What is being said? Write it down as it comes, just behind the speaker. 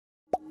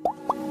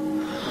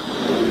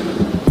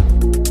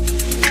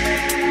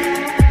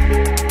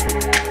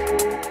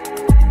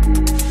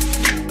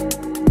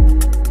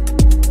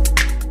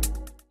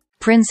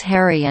Prince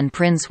Harry and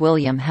Prince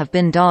William have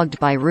been dogged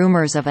by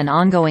rumours of an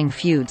ongoing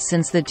feud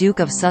since the Duke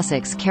of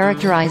Sussex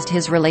characterised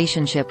his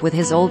relationship with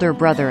his older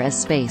brother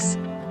as space.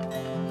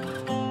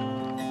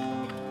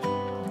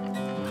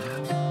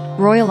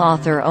 Royal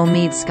author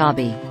Omid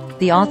Scobie,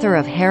 the author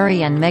of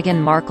Harry and Meghan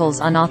Markle's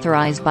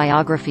unauthorised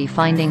biography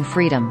Finding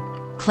Freedom,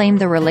 claimed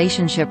the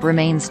relationship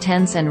remains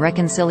tense and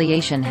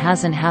reconciliation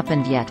hasn't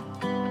happened yet.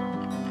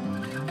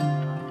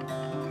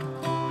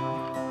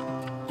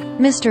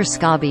 Mr.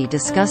 Scobie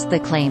discussed the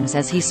claims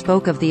as he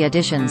spoke of the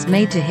additions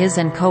made to his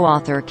and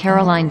co-author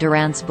Caroline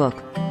Durant's book,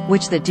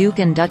 which the Duke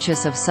and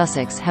Duchess of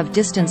Sussex have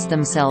distanced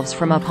themselves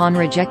from upon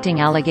rejecting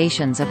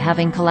allegations of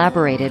having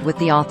collaborated with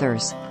the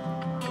authors.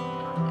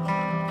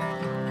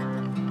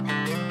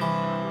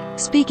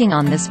 Speaking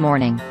on This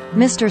Morning,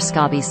 Mr.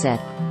 Scobie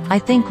said, "I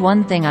think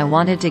one thing I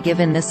wanted to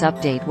give in this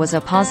update was a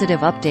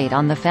positive update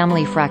on the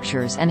family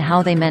fractures and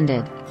how they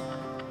mended.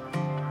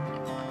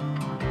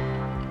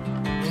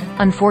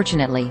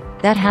 Unfortunately,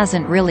 that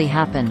hasn't really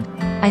happened.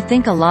 I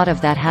think a lot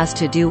of that has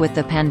to do with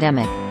the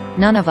pandemic.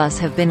 None of us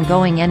have been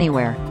going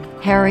anywhere.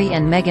 Harry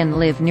and Meghan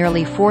live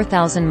nearly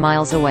 4,000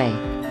 miles away.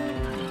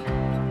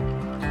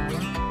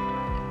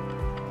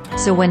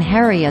 So when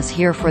Harry is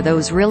here for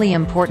those really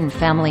important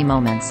family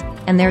moments,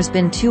 and there's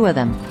been 2 of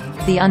them,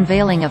 the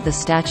unveiling of the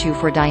statue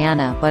for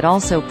Diana but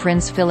also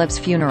Prince Philip's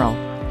funeral,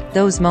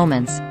 those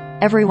moments,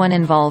 everyone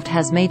involved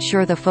has made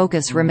sure the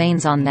focus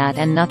remains on that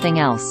and nothing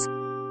else.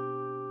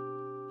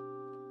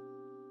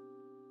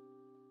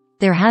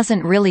 There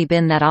hasn't really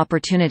been that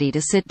opportunity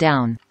to sit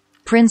down."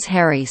 Prince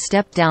Harry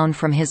stepped down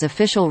from his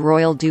official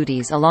royal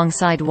duties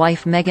alongside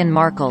wife Meghan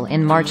Markle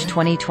in March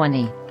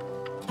 2020.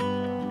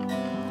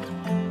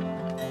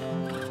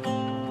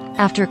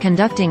 After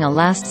conducting a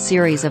last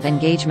series of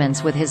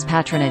engagements with his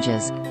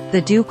patronages,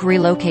 the Duke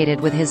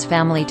relocated with his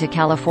family to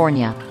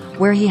California,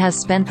 where he has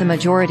spent the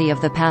majority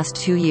of the past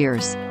 2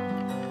 years.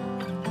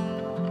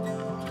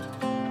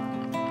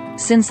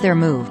 Since their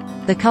move,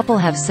 the couple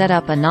have set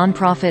up a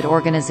non-profit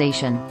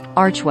organization,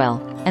 Archwell,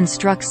 and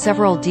struck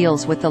several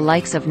deals with the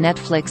likes of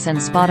Netflix and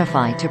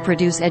Spotify to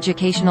produce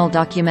educational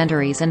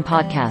documentaries and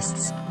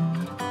podcasts.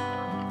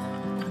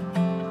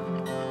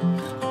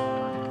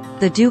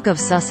 The Duke of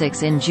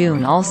Sussex in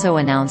June also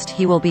announced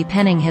he will be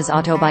penning his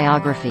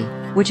autobiography,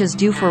 which is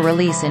due for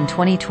release in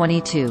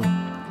 2022.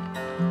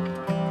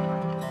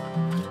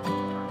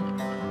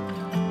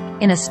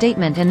 In a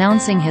statement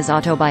announcing his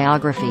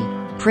autobiography,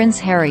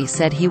 Prince Harry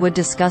said he would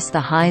discuss the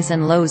highs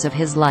and lows of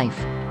his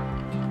life.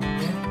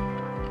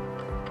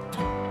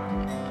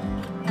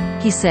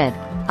 He said,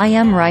 "I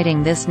am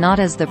writing this not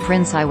as the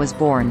prince I was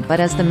born but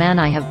as the man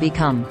I have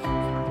become.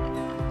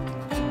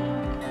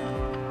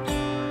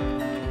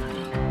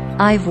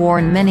 I've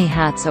worn many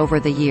hats over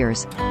the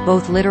years,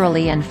 both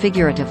literally and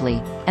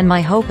figuratively, and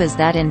my hope is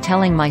that in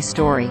telling my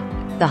story,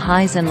 the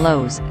highs and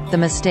lows, the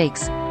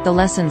mistakes, the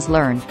lessons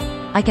learned,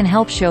 I can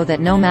help show that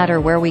no matter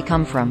where we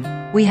come from,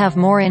 we have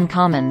more in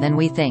common than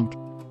we think.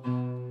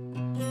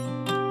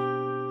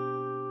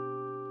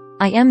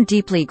 I am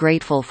deeply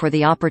grateful for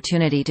the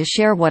opportunity to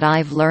share what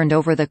I've learned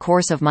over the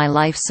course of my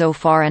life so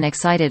far and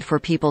excited for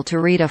people to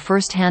read a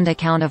first-hand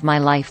account of my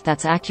life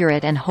that's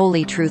accurate and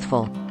wholly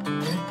truthful."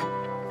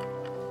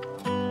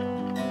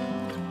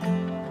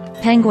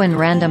 Penguin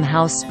Random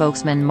House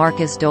spokesman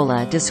Marcus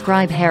Dola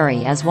described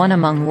Harry as one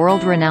among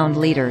world-renowned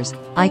leaders,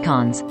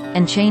 icons,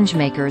 and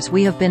changemakers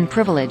we have been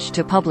privileged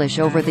to publish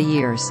over the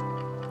years.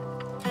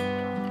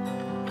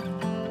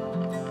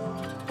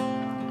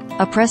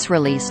 A press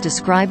release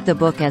described the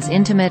book as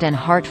intimate and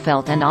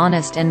heartfelt and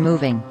honest and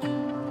moving.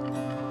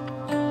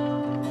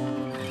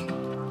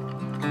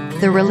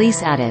 The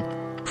release added,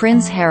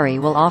 "Prince Harry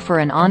will offer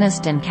an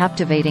honest and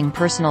captivating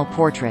personal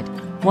portrait,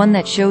 one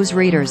that shows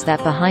readers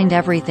that behind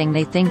everything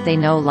they think they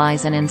know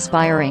lies an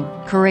inspiring,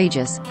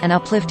 courageous, and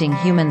uplifting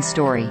human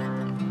story."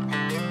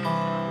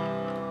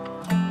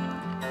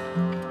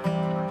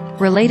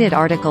 Related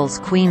articles: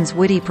 Queen's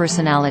witty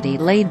personality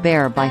laid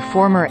bare by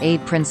former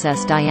aide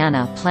Princess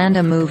Diana planned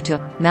a move to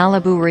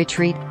Malibu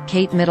retreat.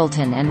 Kate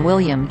Middleton and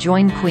William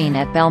join Queen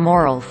at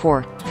Balmoral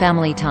for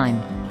family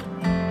time.